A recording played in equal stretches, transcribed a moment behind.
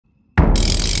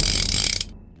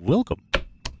welcome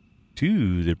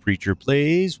to the Preacher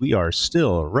Plays. We are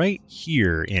still right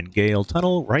here in Gale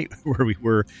Tunnel, right where we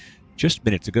were just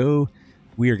minutes ago.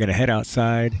 We are going to head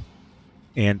outside,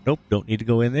 and nope, don't need to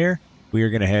go in there. We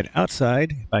are going to head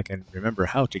outside, if I can remember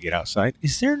how to get outside.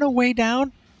 Is there no way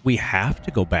down? We have to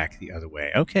go back the other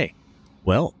way. Okay,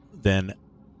 well, then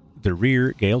the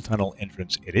rear Gale Tunnel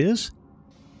entrance it is.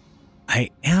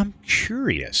 I am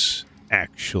curious,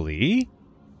 actually,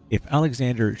 if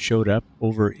Alexander showed up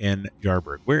over in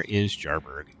Jarburg. Where is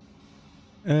Jarburg?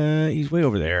 He's way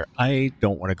over there. I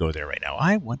don't want to go there right now.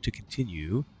 I want to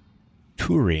continue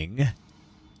touring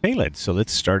Caelid. So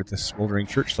let's start at the Smoldering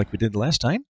Church like we did last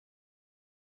time.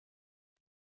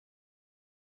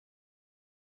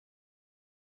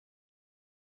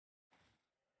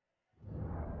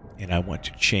 And I want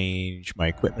to change my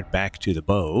equipment back to the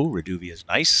bow. Reduvia is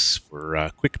nice for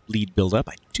quick bleed buildup.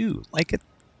 I do like it.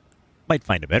 Might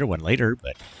find a better one later,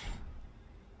 but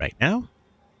right now,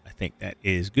 I think that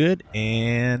is good.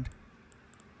 And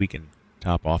we can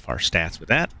top off our stats with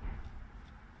that.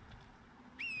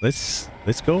 Let's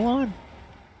go on.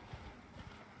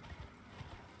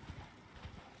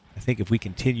 I think if we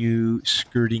continue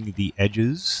skirting the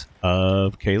edges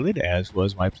of Caelid, as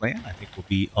was my plan, I think we'll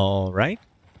be all right.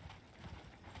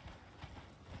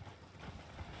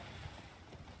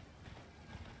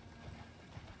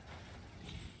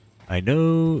 I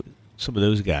know some of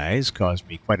those guys caused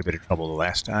me quite a bit of trouble the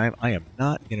last time. I am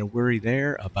not going to worry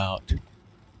there about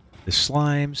the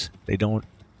slimes. They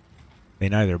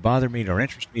neither bother me nor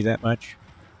interest me that much.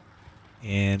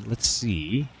 And let's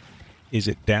see, is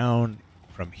it down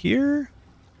from here?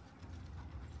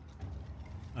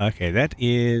 Okay, that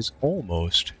is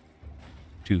almost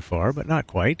too far, but not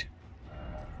quite.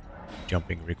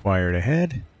 Jumping required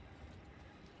ahead.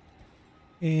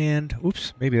 And,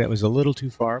 oops, maybe that was a little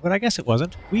too far, but I guess it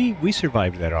wasn't. We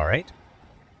survived that all right.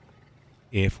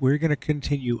 If we're going to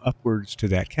continue upwards to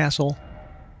that castle,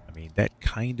 I mean, that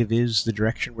kind of is the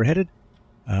direction we're headed.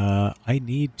 I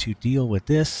need to deal with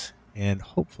this, and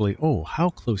hopefully... Oh,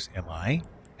 how close am I,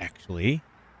 actually?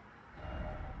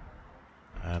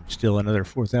 I'm still another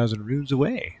 4,000 runes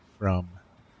away from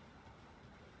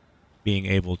being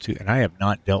able to... And I have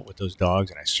not dealt with those dogs,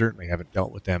 and I certainly haven't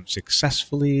dealt with them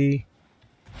successfully.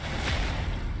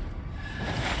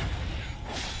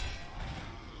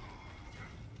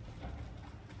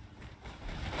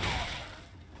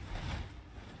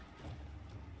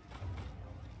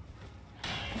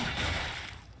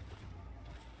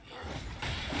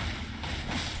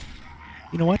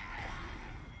 You know what?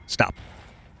 Stop.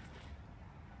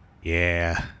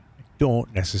 Yeah, I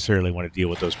don't necessarily want to deal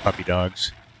with those puppy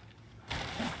dogs.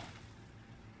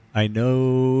 I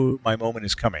know my moment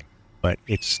is coming, but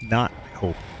it's not, I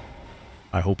hope.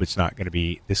 I hope it's not going to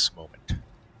be this moment.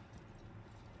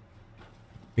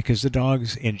 Because the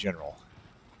dogs in general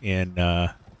in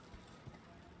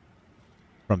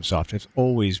FromSoft have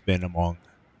always been among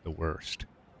the worst.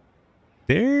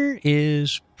 There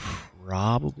is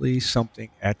probably something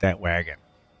at that wagon,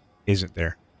 isn't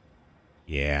there?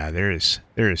 Yeah, there is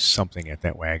something at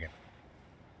that wagon.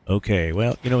 Okay,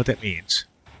 well, you know what that means.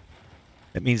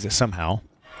 That means that somehow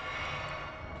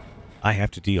I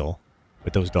have to deal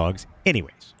with those dogs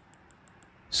anyways.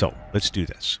 So, let's do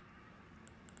this.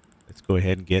 Let's go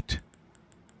ahead and get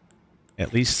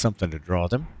at least something to draw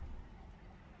them.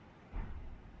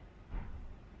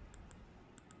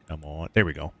 Come on, there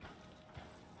we go.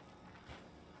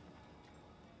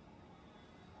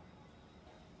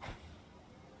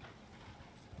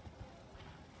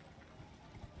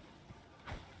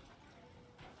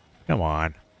 Come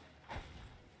on.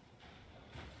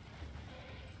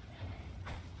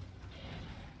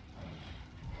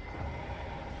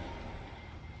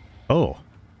 Oh.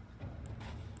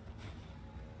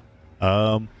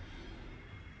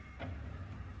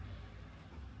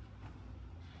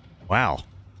 Wow.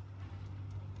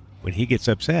 When he gets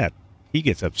upset, he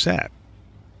gets upset.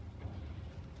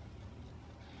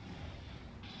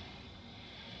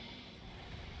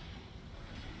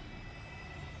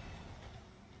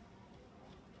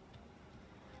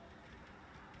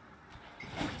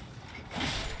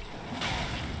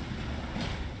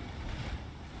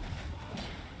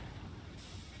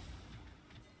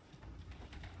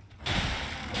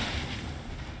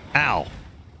 Ow.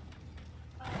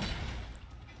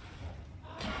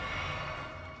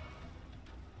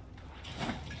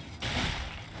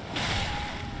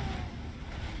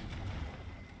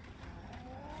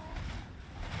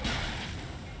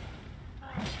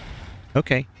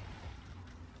 Okay.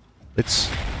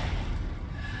 Let's at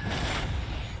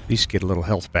least get a little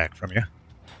health back from you.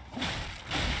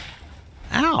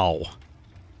 Ow!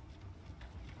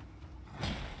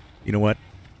 You know what?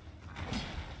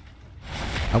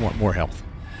 I want more health.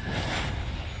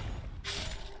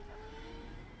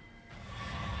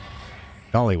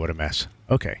 Golly, what a mess.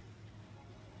 Okay.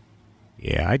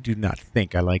 Yeah, I do not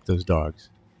think I like those dogs.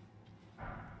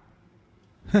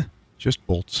 Huh. Just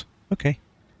bolts. Okay.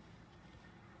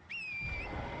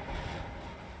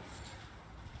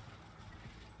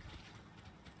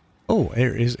 Oh,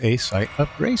 there is a site of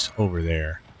grace over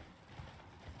there.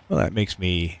 Well, that makes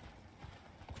me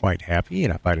quite happy,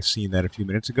 and if I'd have seen that a few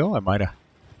minutes ago, I might have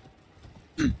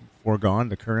foregone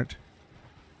the current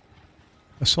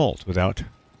assault without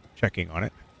checking on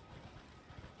it.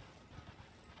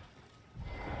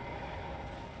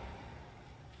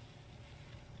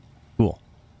 Cool.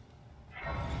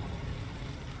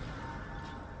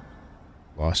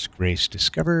 Lost grace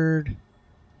discovered.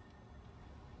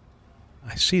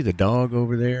 I see the dog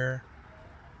over there.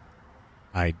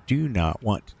 I do not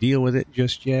want to deal with it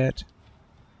just yet.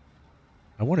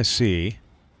 I want to see...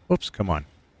 Whoops, come on.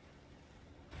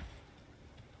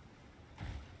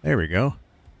 There we go.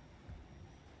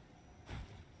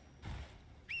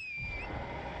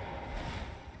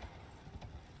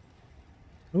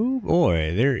 Oh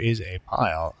boy, there is a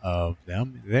pile of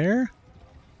them there.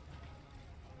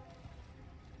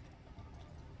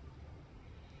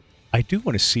 I do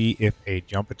want to see if a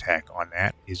jump attack on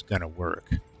that is going to work.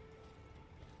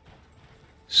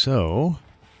 So...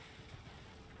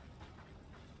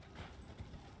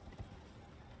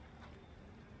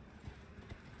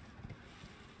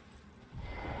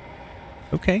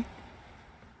 Okay.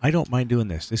 I don't mind doing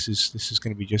this. This is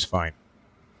going to be just fine.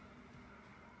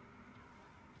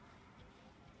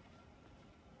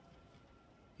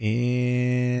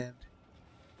 And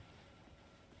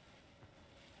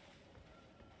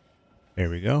there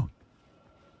we go.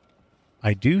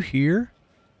 I do hear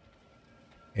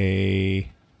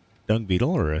a dung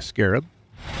beetle or a scarab.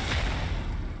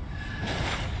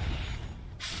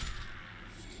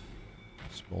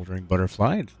 Smoldering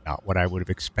butterfly. Not what I would have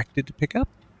expected to pick up.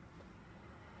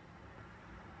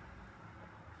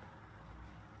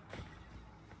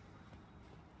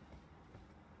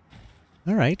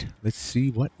 All right, let's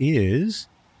see what is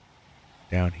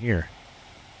down here.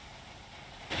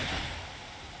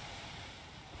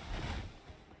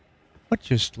 What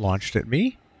just launched at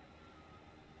me?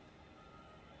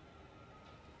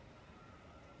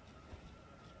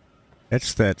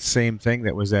 That's that same thing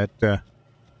that was at...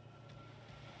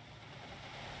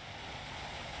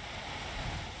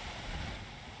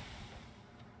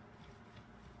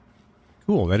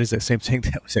 Cool, that is that same thing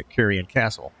that was at Carrion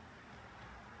Castle.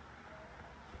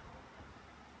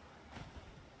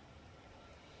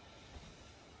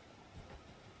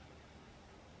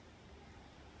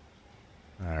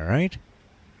 All right.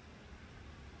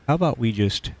 How about we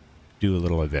just do a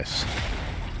little of this?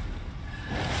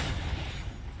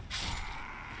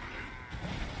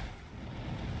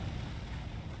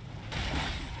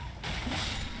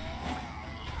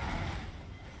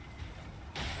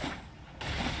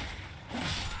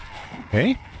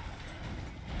 Okay.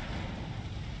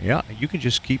 Yeah, you can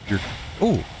just keep your...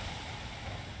 Oh!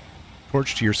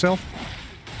 Torch to yourself.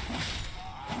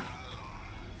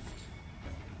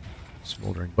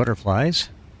 Smoldering butterflies.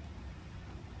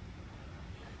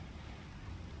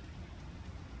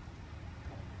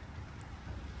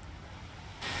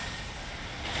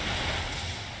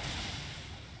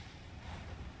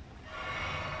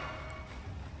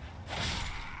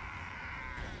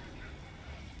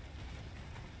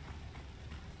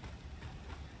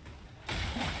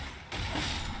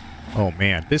 Oh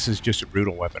man, this is just a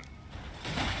brutal weapon.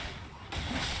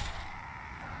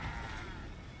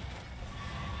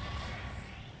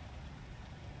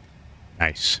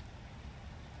 Nice.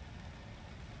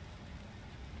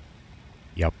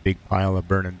 Yep, big pile of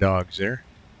burning dogs there.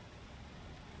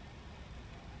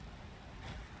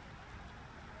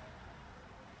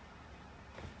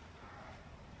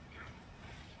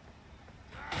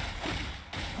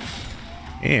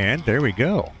 And there we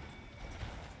go.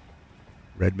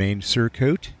 Red-maned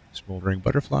surcoat, smoldering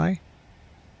butterfly.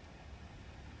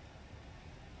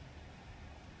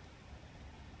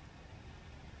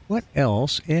 What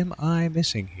else am I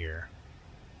missing here?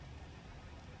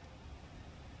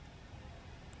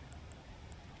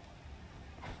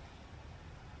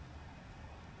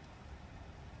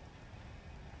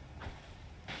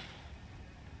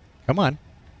 Come on.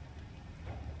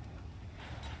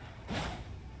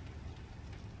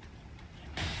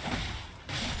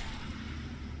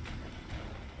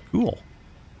 Cool.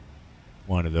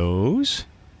 One of those.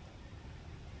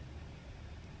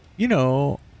 You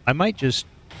know, I might just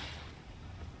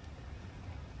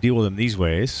deal with them these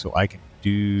ways so I can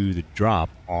do the drop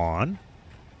on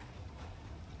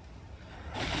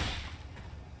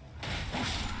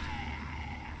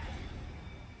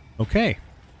Okay.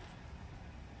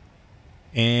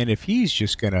 And if he's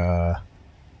just going to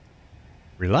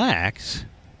relax,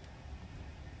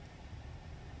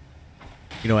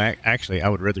 you know, actually, I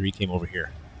would rather he came over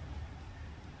here.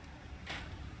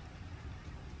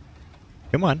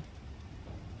 Come on.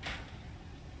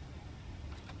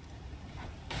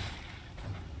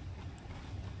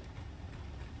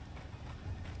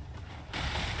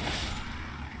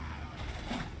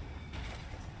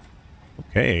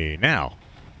 Okay, now.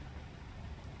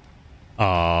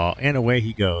 And away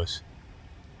he goes.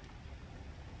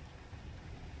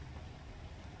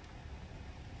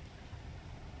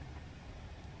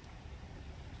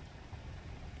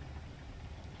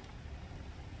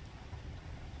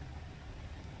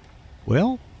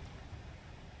 Well,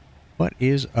 what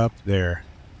is up there?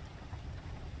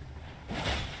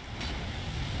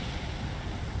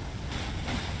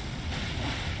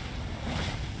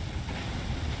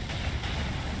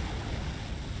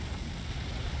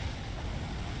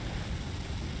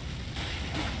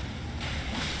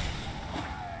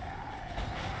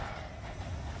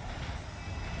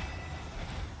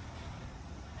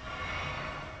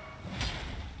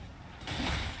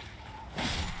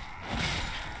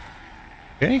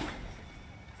 Okay.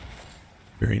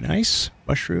 Very nice.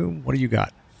 Mushroom, what do you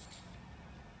got?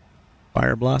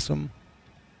 Fire blossom.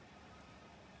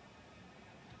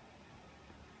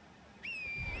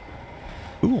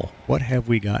 Cool. What have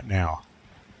we got now?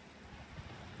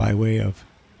 By way of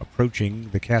approaching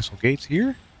the castle gates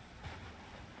here.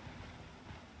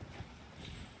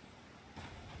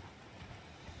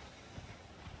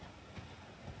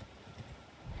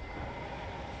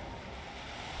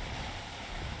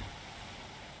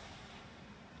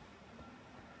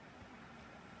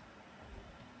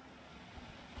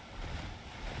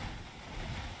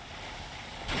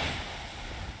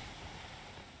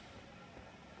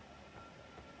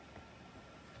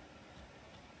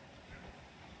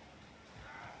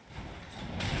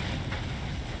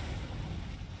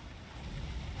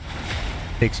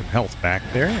 Take some health back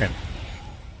there, and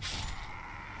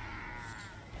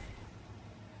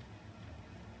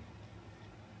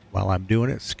while I'm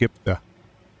doing it, skip the...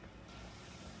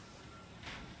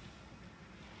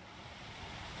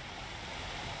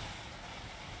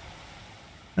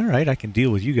 Alright, I can deal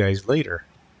with you guys later.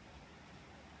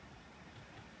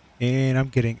 And I'm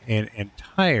getting an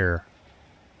entire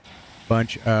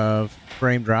bunch of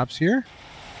frame drops here.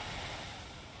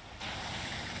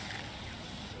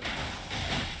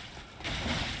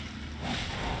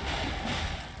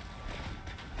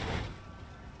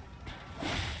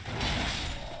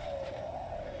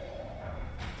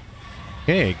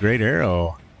 Okay, great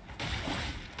arrow.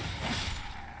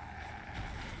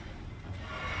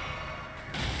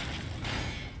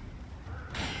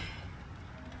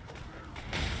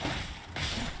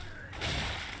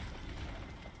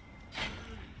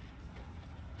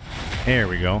 There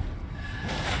we go.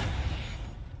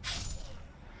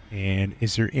 And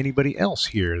is there anybody else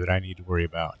here that I need to worry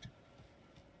about?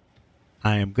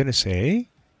 I am going to say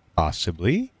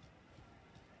possibly.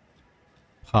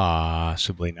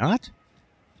 Possibly not.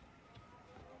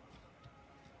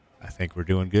 I think we're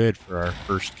doing good for our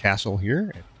first castle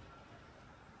here.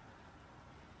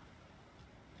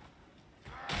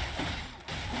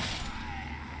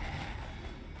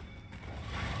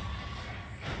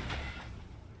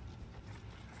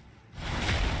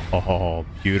 Oh,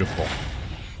 beautiful.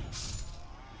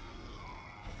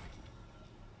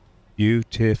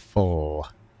 Beautiful.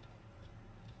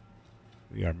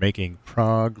 We are making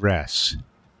progress.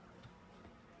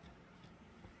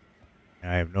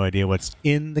 I have no idea what's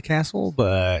in the castle,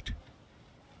 but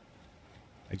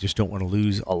I just don't want to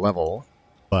lose a level.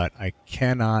 But I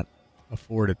cannot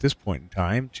afford at this point in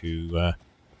time to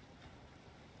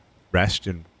rest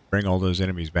and bring all those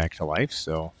enemies back to life,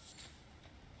 so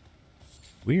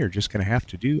we are just going to have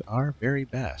to do our very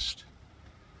best.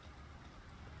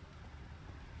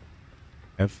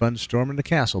 Have fun storming the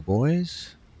castle,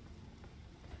 boys.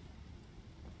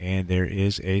 And there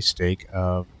is a stake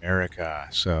of America,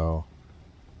 so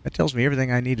that tells me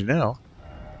everything I need to know.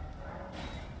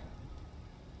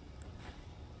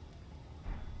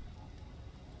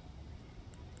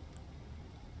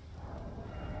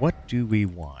 What do we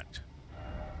want?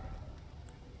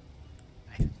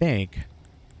 I think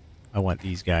I want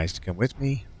these guys to come with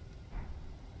me.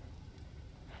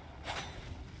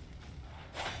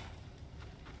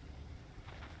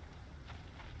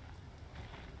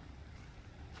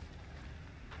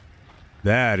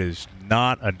 That is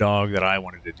not a dog that I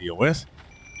wanted to deal with.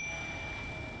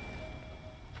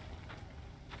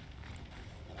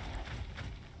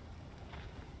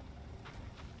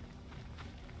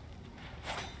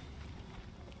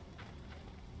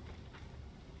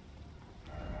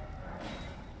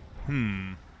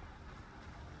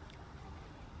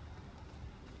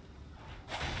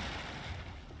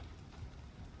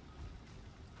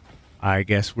 I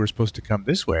guess we're supposed to come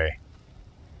this way.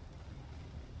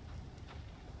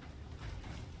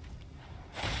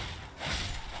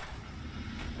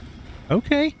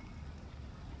 Okay.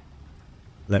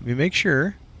 Let me make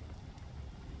sure.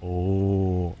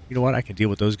 Oh, you know what? I can deal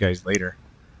with those guys later.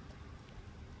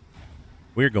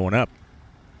 We're going up.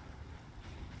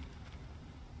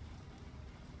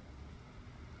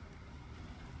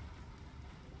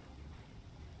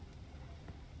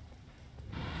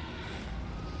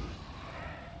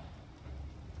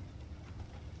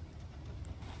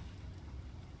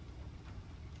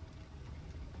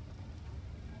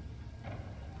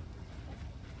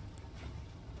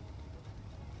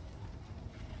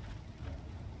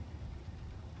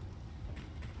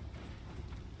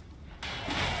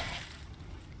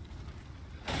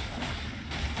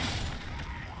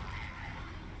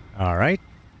 All right.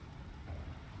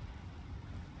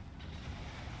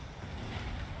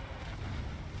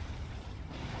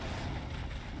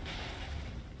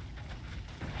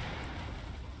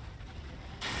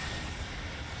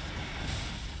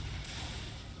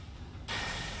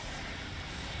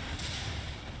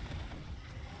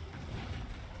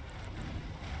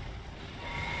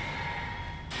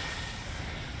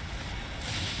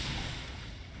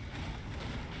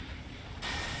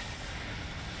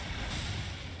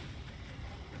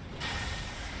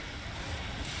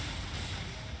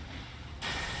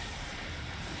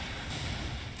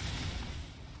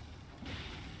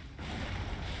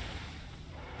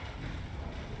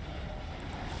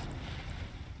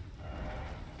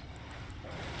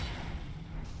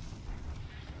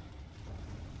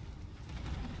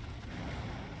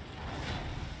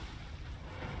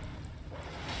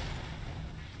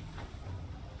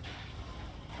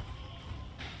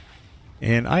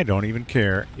 And I don't even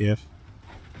care if...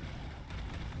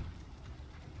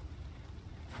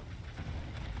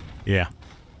 Yeah.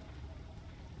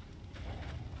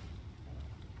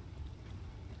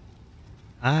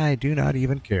 I do not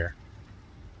even care.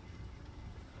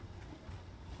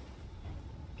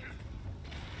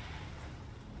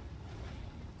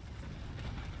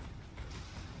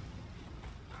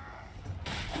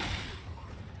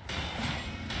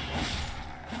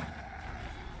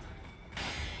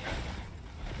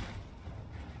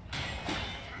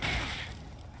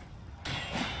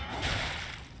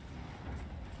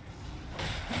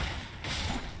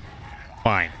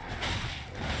 Fine.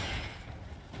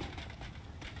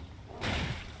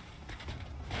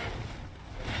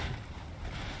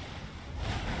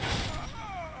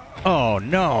 Oh,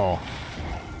 no.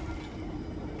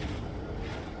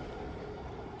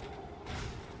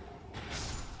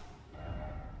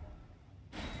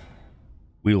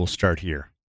 We will start here.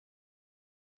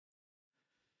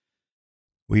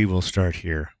 We will start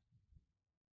here.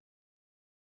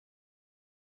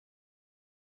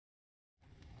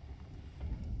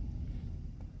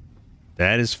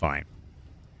 That is fine.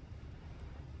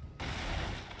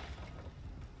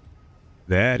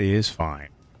 That is fine.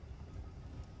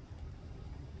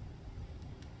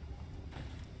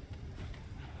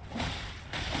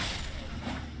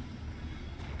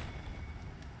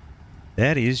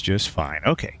 That is just fine.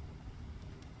 Okay.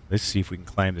 Let's see if we can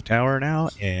climb the tower now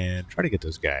and try to get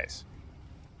those guys.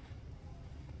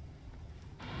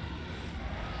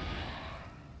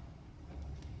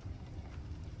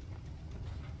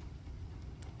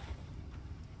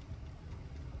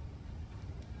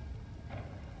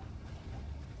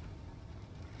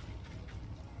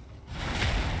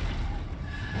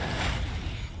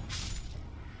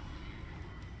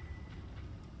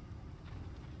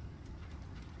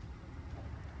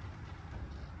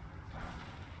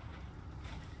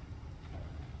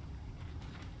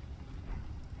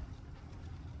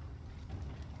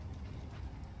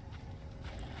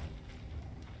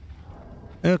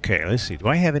 Okay, let's see. Do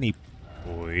I have any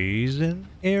poison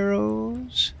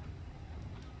arrows?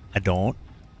 I don't.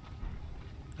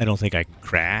 I don't think I can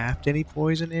craft any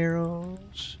poison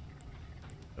arrows.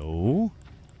 No.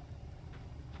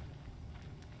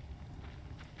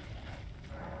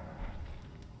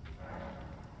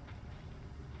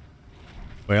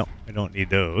 Well, I don't need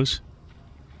those.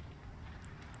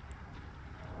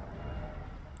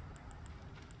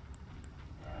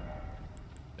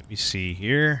 Let me see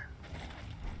here.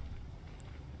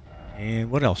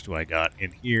 And what else do I got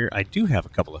in here? I do have a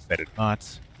couple of fetid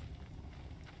pots.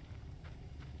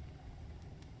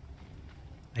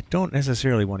 I don't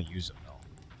necessarily want to use them, though.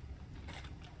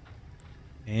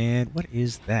 And what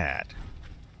is that?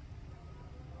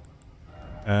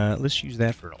 Let's use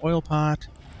that for an oil pot.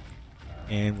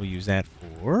 And we'll use that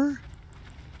for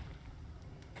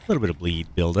a little bit of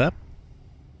bleed buildup.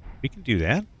 We can do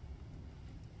that.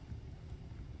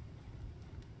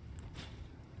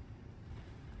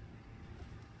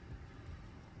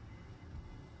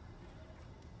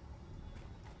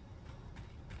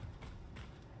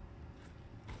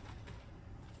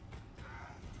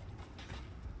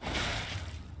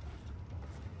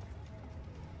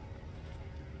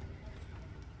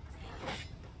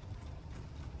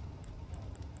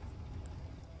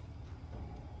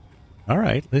 All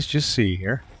right, let's just see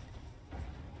here.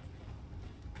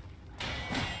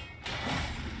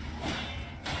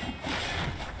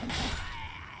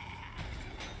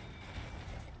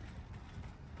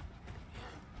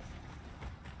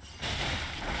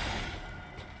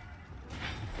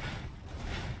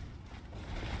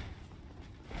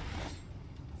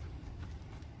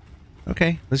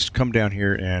 Okay, let's come down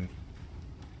here and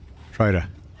try to...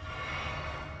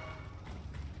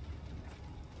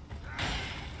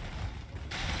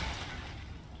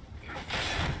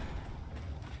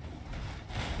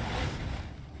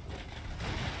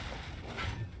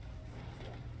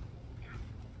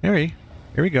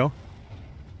 Here we go.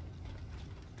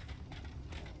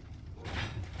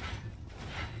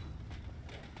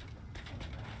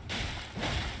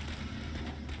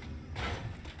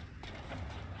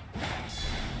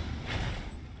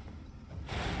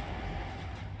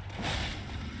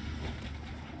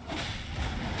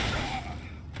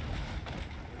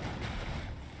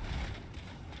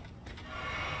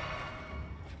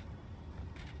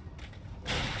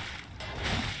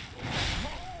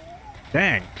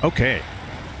 Dang, okay.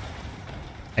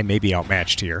 I may be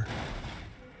outmatched here.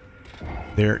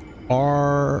 There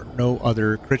are no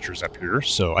other creatures up here,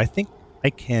 so I think I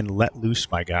can let loose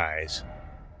my guys.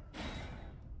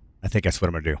 I think that's what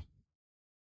I'm going to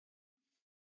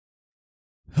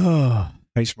do.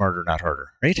 Fight smarter, not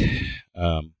harder, right?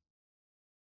 It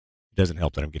doesn't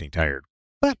help that I'm getting tired.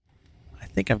 But I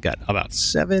think I've got about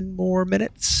 7 more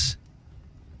minutes.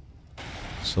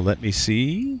 So let me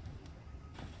see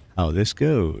how this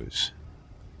goes.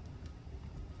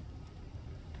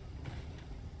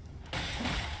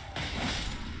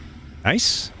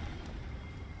 Nice.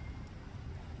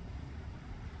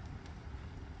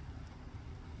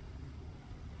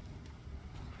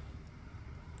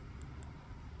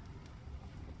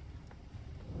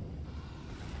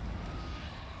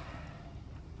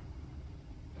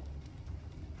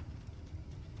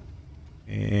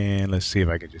 And let's see if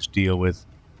I can just deal with...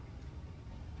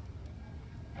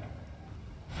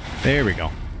 There we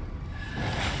go.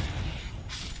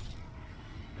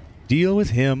 Deal with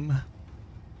him.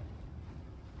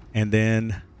 And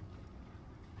then...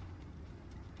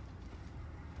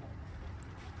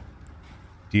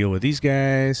 deal with these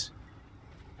guys.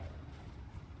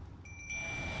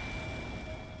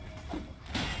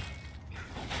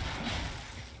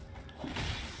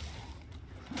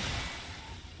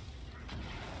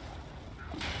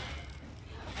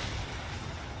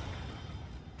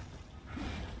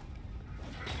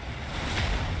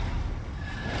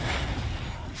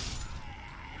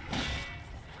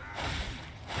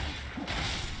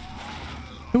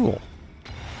 Cool.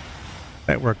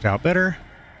 That worked out better.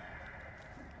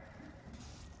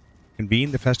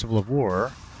 Convene the Festival of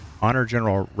War. Honor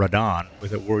General Radon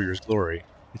with a warrior's glory.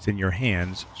 It's in your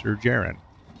hands, Sir Jaren.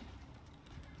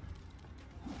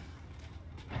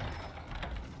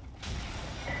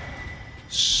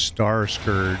 Star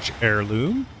Scourge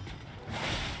Heirloom.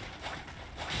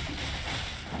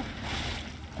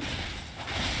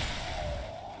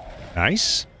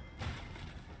 Nice.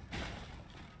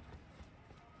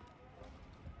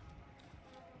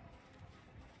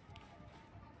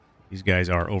 These guys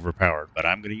are overpowered, but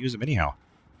I'm going to use them anyhow.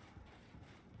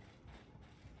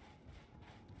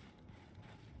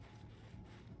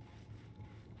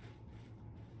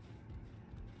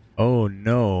 Oh,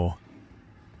 no.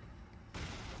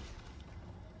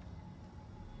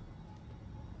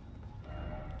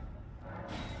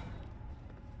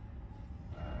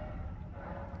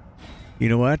 You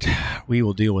know what? We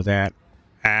will deal with that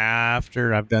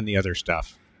after I've done the other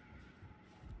stuff.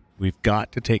 We've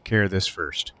got to take care of this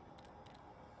first.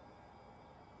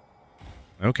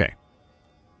 Okay.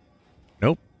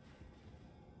 Nope.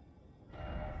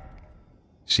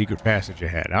 Secret passage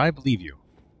ahead. I believe you.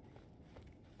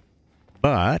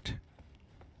 But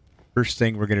first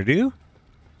thing we're going to do,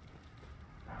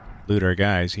 loot our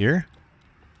guys here.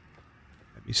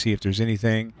 Let me see if there's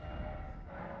anything.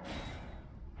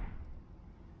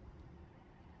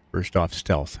 First off,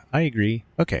 stealth. I agree.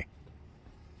 Okay.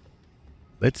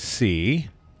 Let's see.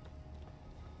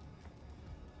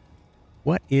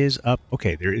 What is up?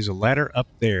 Okay, there is a ladder up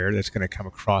there that's going to come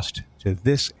across to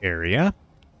this area.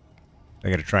 I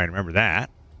got to try and remember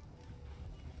that.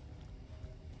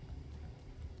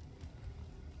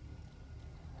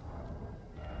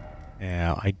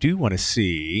 Now, I do want to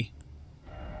see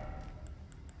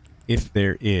if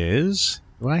there is...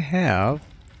 Do I have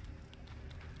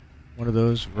one of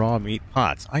those raw meat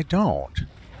pots? I don't.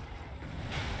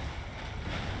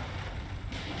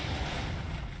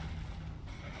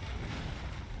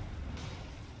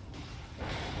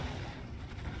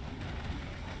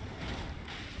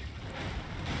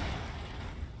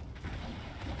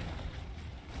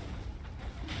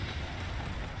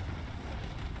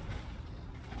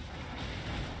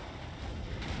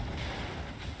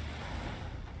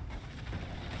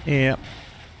 Yeah.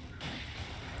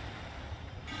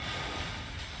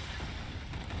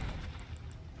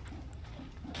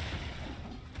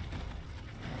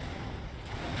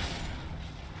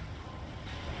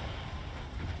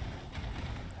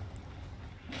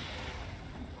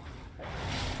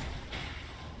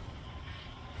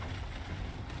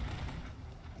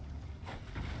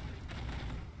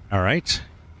 All right.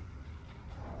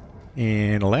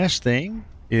 And the last thing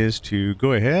is to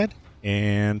go ahead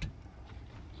and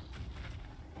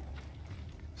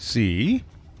see,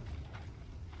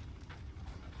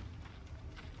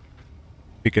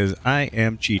 because I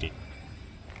am cheating.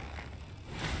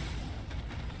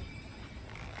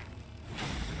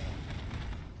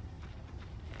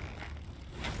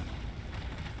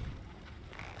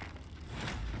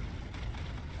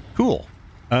 Cool.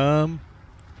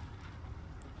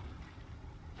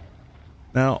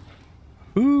 Now,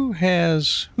 who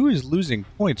is losing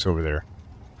points over there?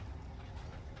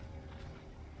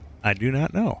 I do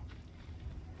not know.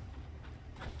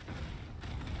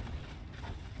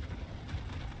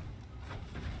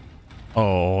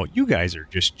 Oh, you guys are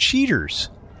just cheaters.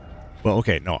 Well,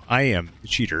 okay, no, I am the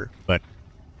cheater, but...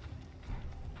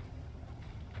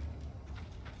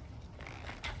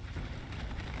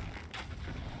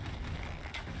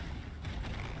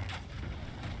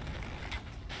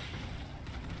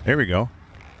 There we go.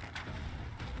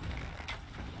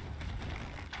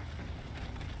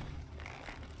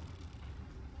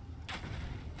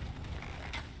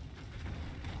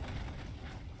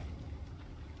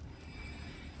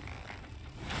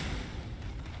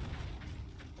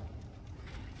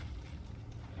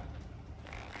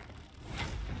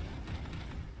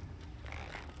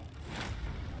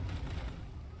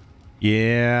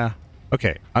 Yeah.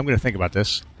 Okay, I'm going to think about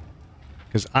this,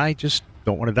 because I just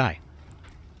don't want to die.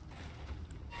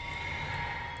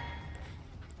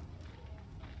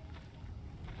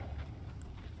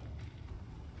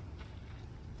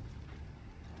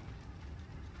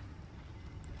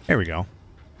 There we go.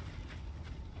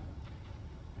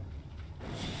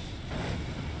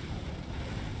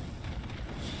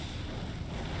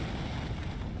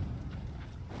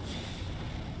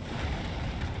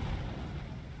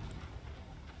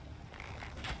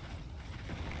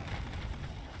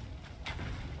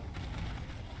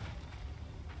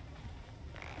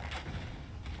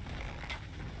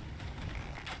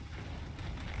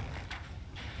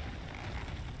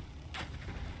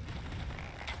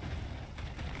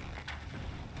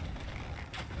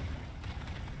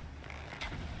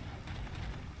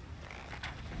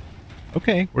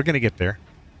 Okay, we're going to get there.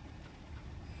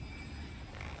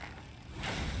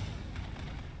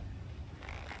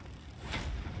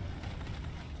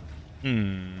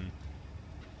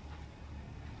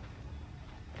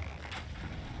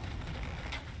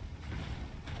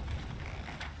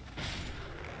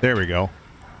 There we go.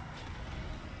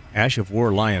 Ash of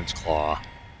War Lion's Claw.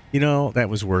 You know, that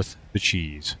was worth the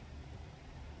cheese.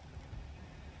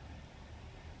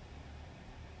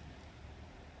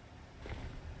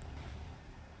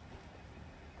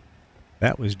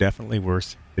 That was definitely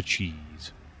worth the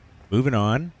cheese. Moving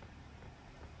on.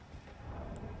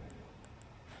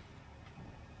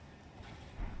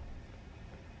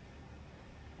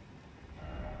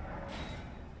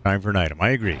 Time for an item. I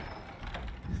agree.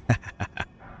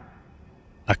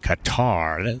 A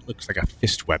Qatar. That looks like a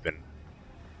fist weapon.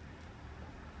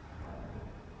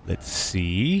 Let's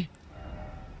see.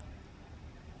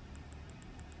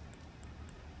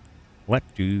 What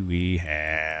do we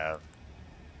have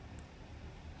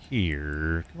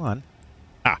here? Come on.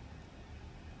 Ah.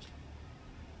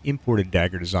 Imported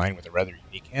dagger design with a rather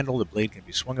unique handle. The blade can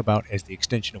be swung about as the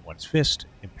extension of one's fist.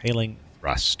 Impaling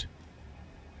thrust.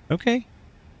 Okay.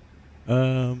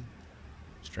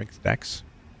 Strength dex.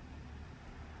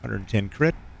 110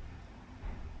 crit.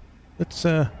 Let's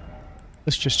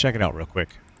just check it out real quick.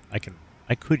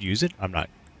 I could use it. I'm not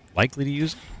likely to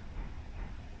use it.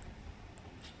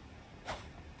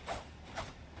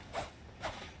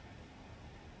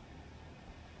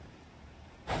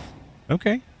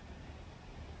 Okay.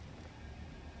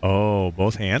 Oh,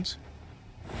 both hands?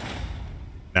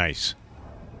 Nice.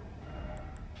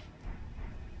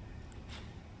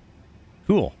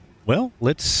 Cool. Well,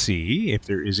 let's see if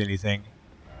there is anything.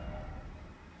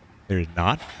 There's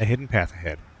not a hidden path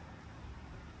ahead.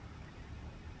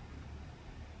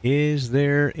 Is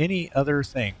there any other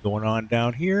thing going on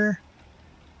down here?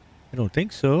 I don't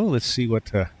think so. Let's see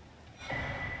what...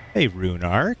 Hey, Rune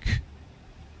Arc.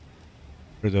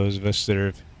 For those of us that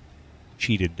have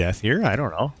cheated death here, I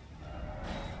don't know.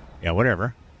 Yeah,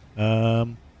 whatever. It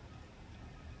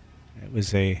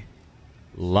was a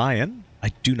lion. I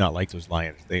do not like those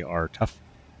lions. They are tough.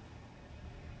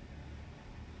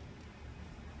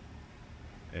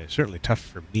 Certainly tough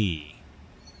for me.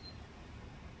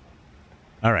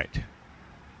 All right.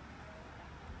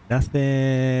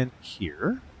 Nothing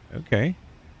here. Okay.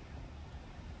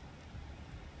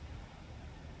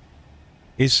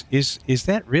 Is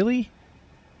that really?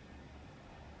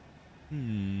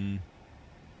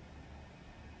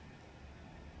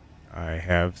 I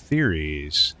have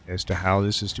theories as to how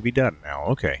this is to be done now.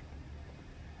 Okay.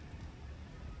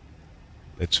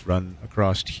 Let's run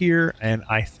across here, and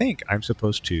I think I'm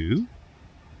supposed to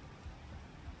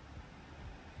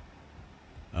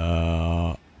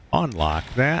unlock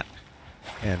that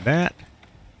and that.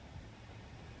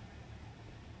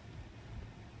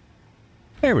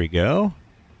 There we go.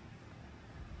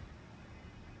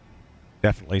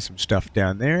 Definitely some stuff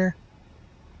down there.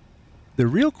 The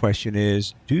real question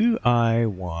is, do I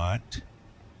want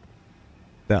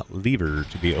that lever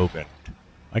to be opened?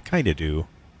 I kind of do.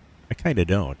 I kind of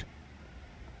don't.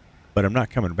 But I'm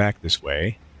not coming back this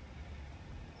way.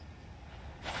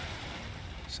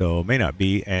 So it may not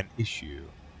be an issue.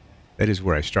 That is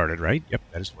where I started, right? Yep,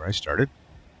 that is where I started.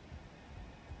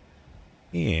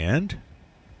 And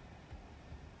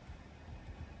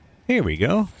here we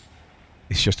go.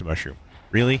 It's just a mushroom.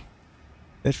 Really?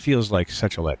 That feels like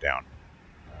such a letdown.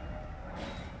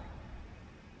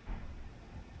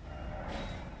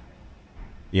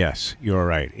 Yes, you're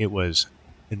right. It was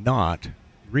not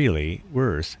really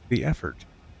worth the effort.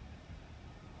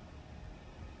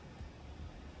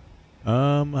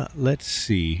 Let's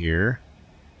see here.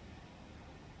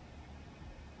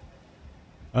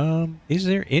 Is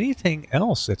there anything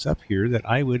else that's up here that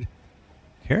I would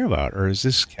care about? Or is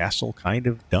this castle kind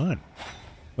of done?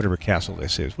 Whatever castle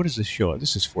this is. What does this show?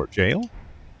 This is Fort Jail?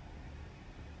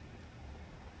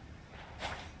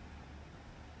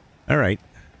 Alright.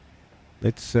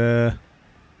 Let's go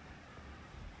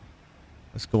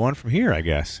on from here, I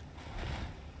guess.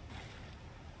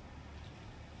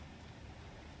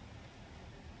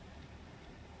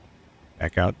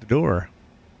 Back out the door.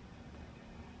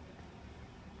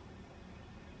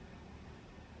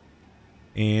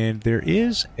 And there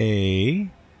is a...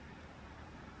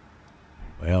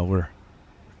 Well, we're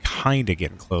kind of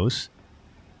getting close.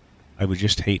 I would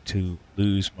just hate to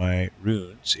lose my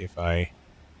runes if I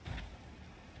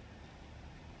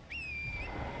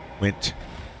went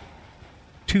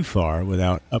too far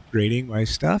without upgrading my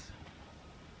stuff.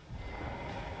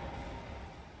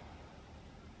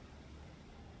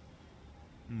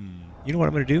 You know what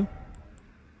I'm going to do?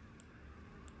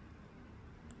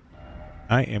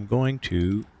 I am going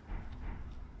to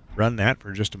run that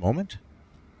for just a moment.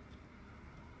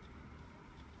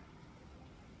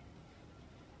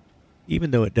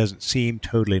 Even though it doesn't seem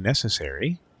totally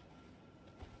necessary.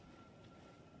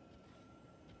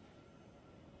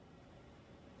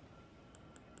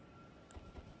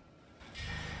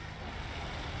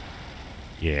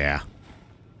 Yeah.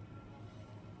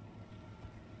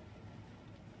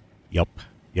 Yup.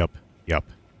 Yup. Yup.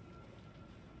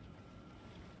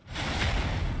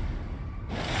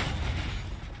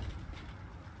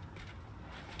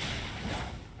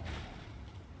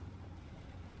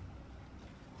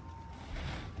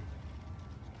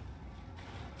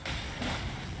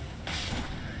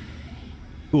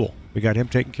 Cool. We got him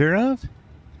taken care of.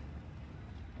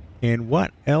 And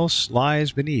what else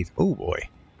lies beneath? Oh, boy.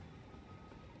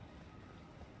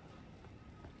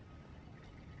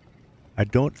 I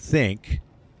don't think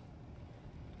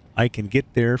I can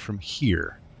get there from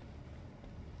here.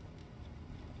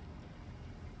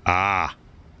 Ah.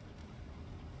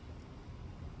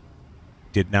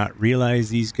 Did not realize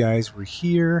these guys were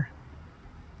here.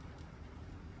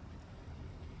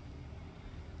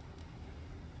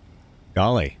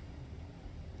 Golly.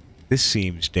 This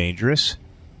seems dangerous.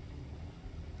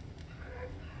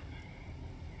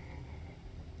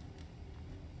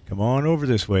 Come on over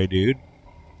this way, dude.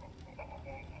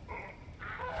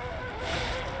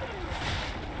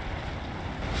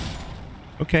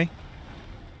 Okay.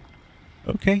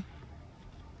 Okay.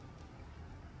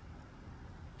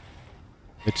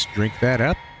 Let's drink that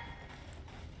up.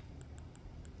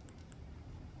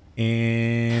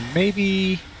 And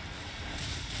maybe...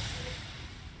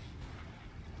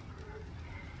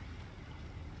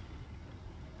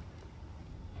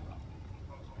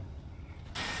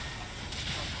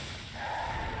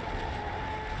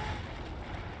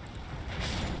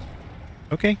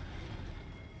 Okay.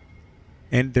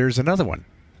 And there's another one.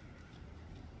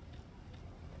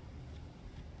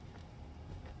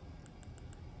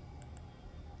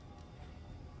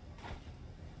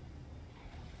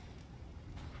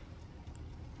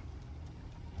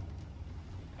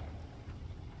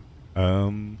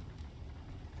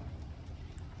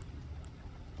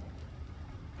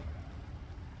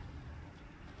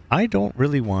 I don't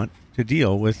really want to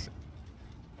deal with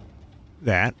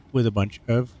that with a bunch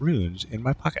of runes in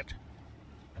my pocket.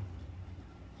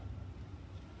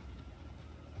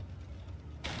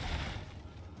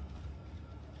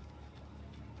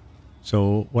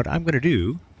 So what I'm going to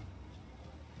do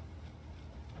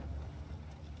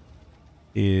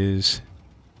is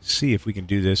see if we can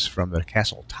do this from the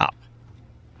castle top.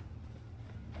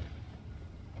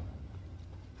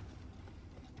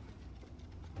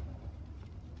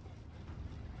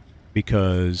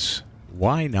 Because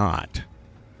why not?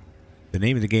 The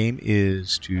name of the game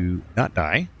is to not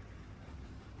die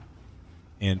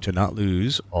and to not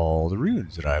lose all the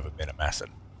runes that I've been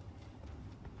amassing.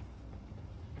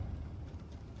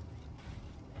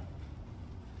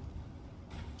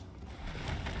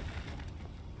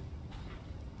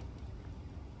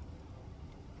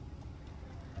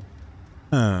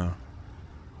 Huh.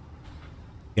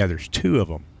 Yeah, there's two of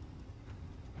them.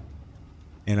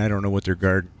 And I don't know what they're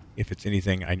guarding, if it's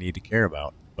anything I need to care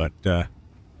about. But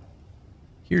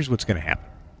here's what's going to happen.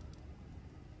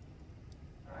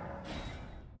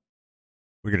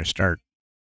 We're going to start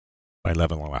by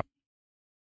leveling up.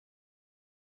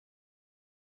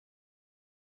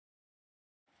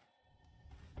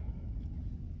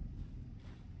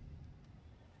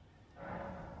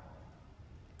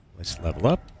 Let's level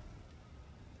up.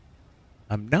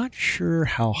 I'm not sure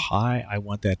how high I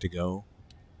want that to go.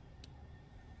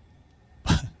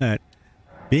 But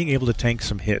being able to tank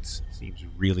some hits seems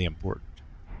really important.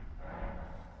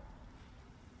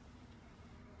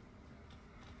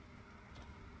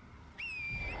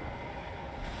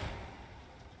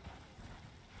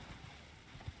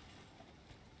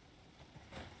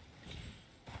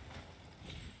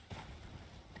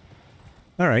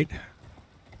 All right.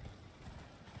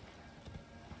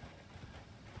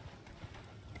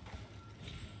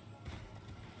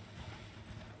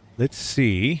 Let's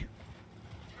see.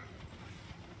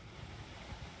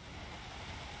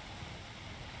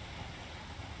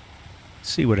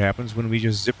 See what happens when we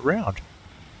just zip around.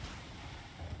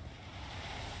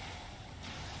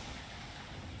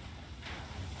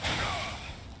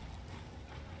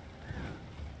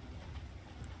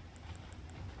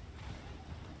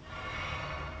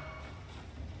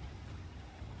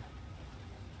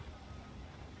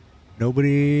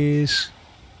 Nobody's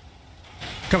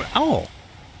coming. Oh,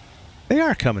 they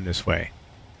are coming this way.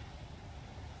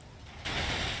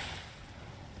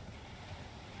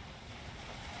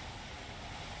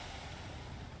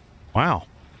 Wow.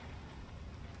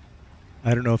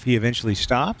 I don't know if he eventually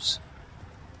stops.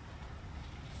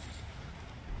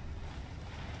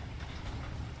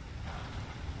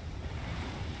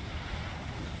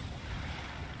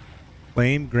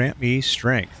 Flame, grant me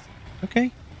strength.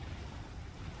 Okay.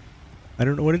 I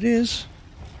don't know what it is,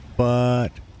 but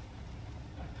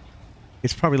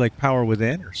it's probably like power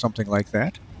within or something like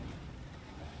that.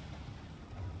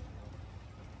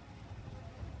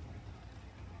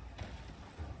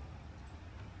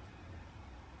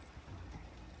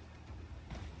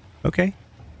 Okay.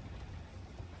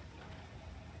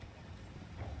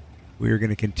 We're going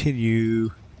to continue.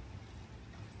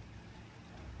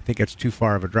 I think that's too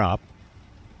far of a drop.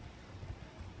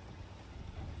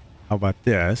 How about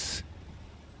this?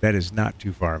 That is not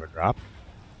too far of a drop.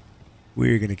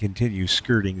 We're going to continue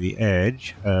skirting the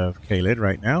edge of Caelid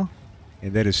right now,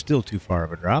 and that is still too far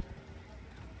of a drop.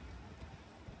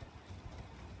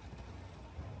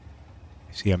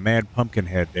 I see a mad pumpkin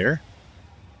head there.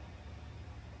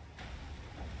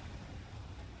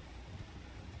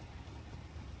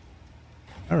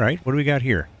 All right, what do we got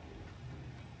here?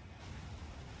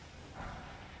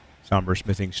 Somber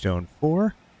Smithing Stone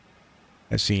 4.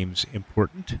 That seems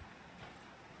important.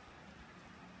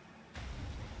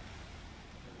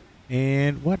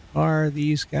 And what are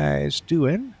these guys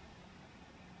doing?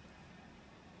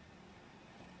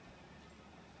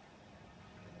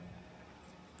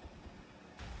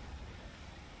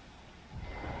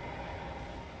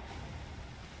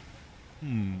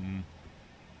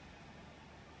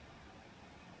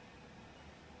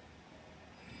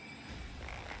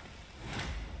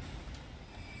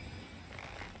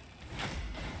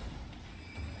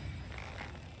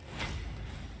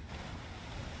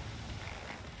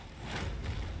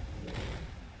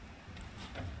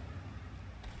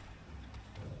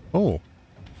 Oh.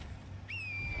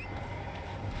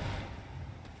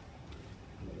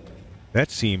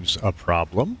 That seems a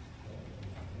problem.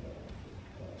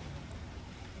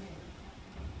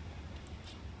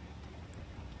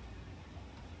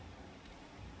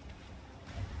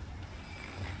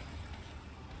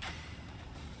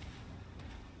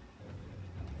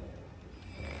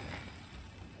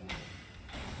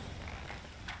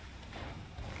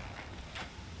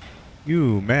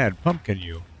 You mad pumpkin,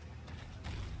 you.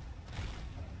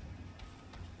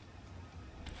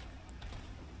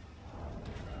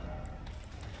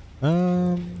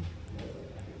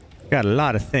 Got a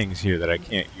lot of things here that I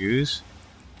can't use.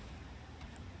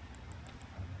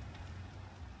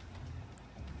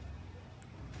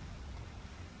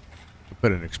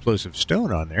 Put an explosive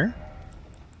stone on there.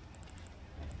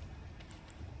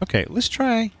 Okay, let's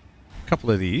try a couple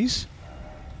of these.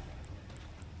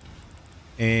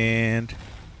 And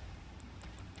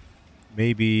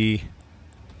maybe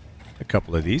a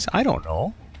couple of these. I don't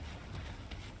know.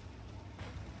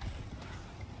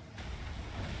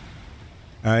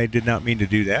 I did not mean to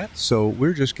do that, so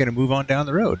we're just going to move on down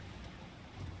the road.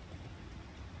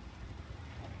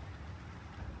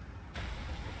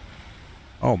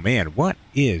 Oh man, what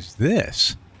is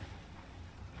this?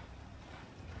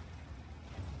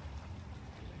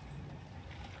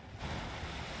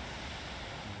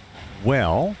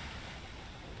 Well,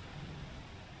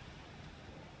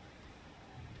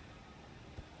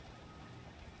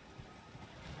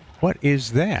 what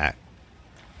is that?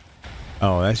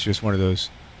 Oh, that's just one of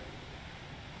those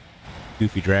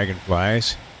goofy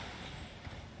dragonflies.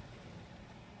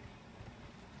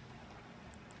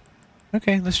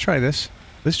 Okay, let's try this.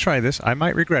 Let's try this. I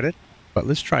might regret it, but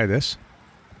let's try this.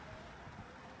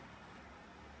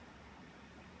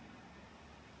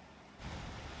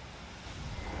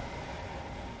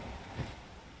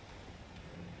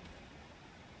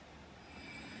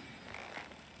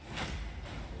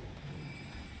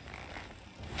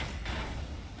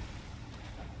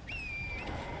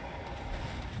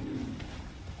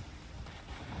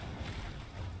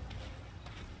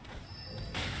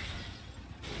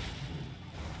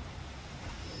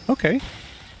 Okay.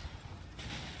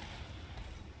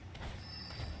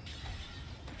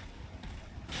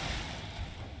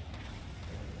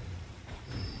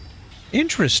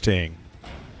 Interesting.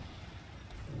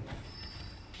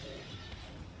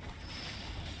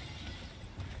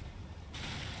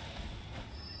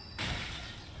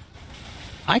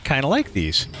 I kind of like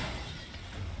these.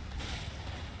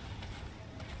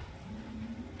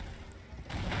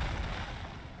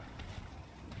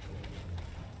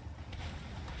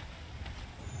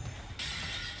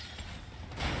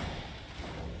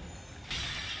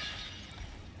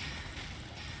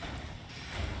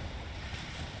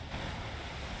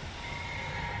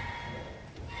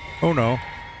 Oh no.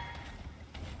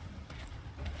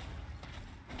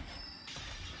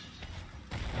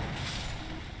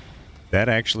 That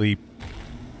actually...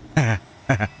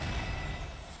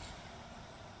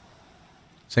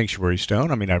 Sanctuary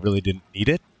stone. I mean, I really didn't need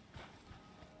it.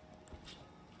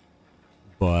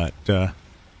 But,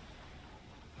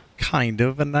 kind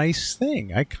of a nice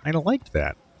thing. I kind of liked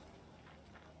that.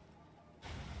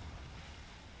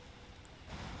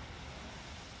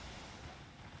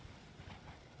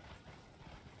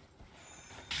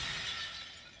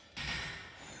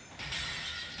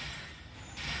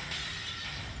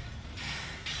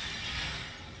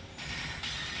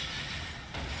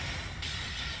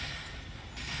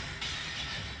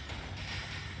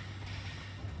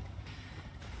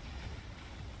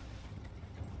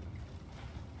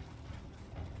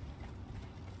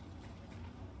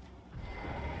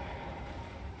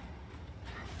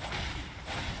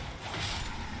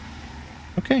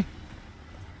 Okay.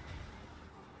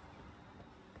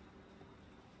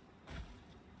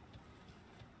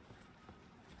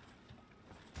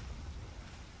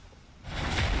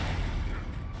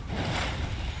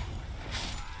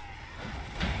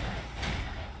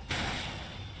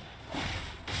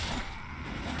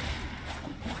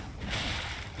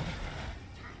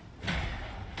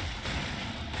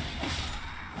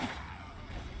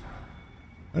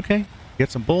 Okay. Get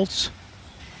some bolts.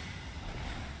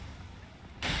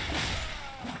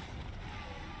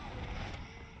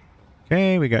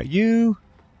 Okay, we got you.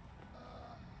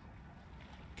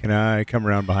 Can I come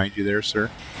around behind you there,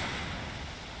 sir?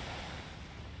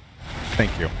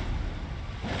 Thank you.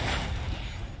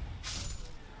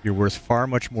 You're worth far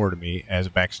much more to me as a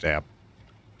backstab.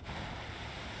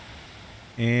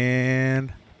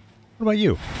 And what about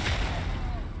you?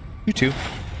 You too.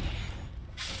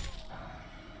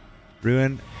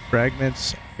 Ruin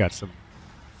fragments. Got some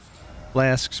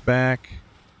flasks back.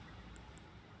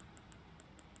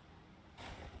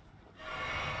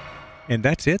 And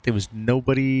that's it? There was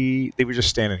nobody... They were just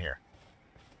standing here.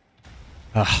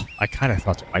 I kind of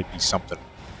thought there might be something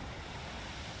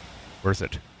worth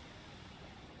it.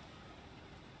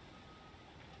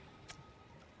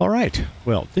 All right.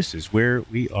 Well, this is where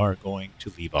we are going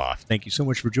to leave off. Thank you so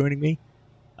much for joining me.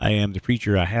 I am the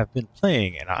Preacher. I have been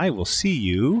playing, and I will see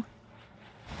you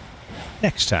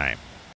next time.